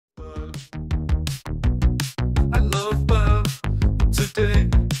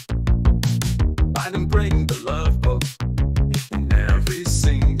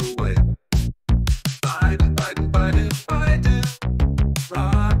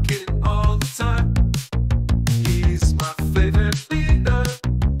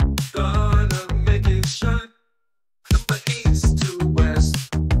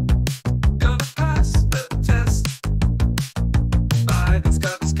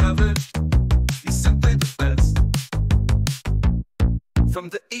from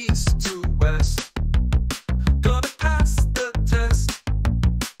the east to west. Gonna pass the test.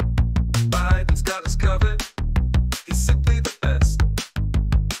 Biden's got us covered. He's simply the best.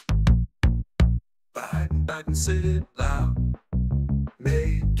 Biden, say it loud,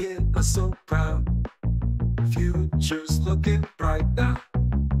 making us so proud. Future's looking bright now.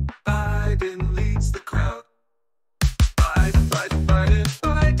 Biden leads the crowd. Biden, Biden, Biden,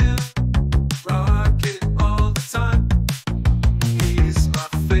 Biden, rocking all the time. He's my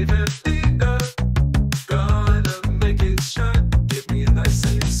favorite leader, gonna make it shine. Give me a nice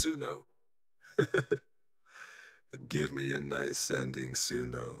ending Suno. Give me a nice ending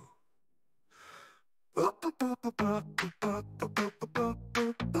Suno.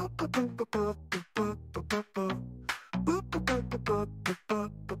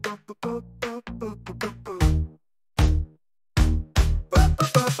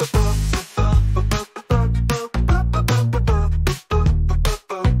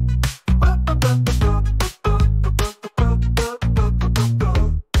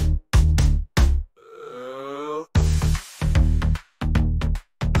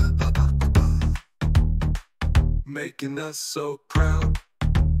 Making us so proud.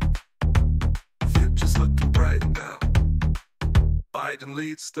 Future's looking bright now. Biden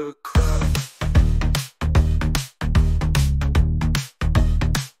leads the crowd.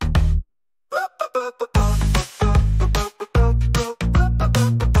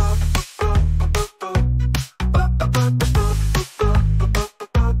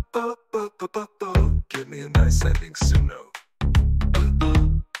 Give me a nice ending Suno.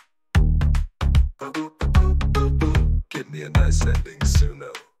 Give me a nice ending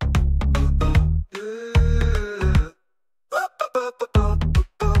Suno.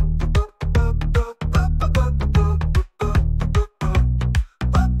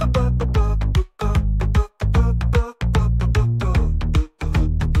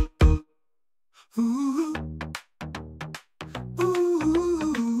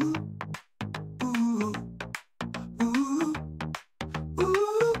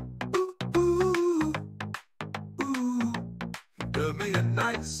 Give me a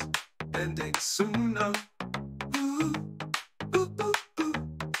nice ending Suno.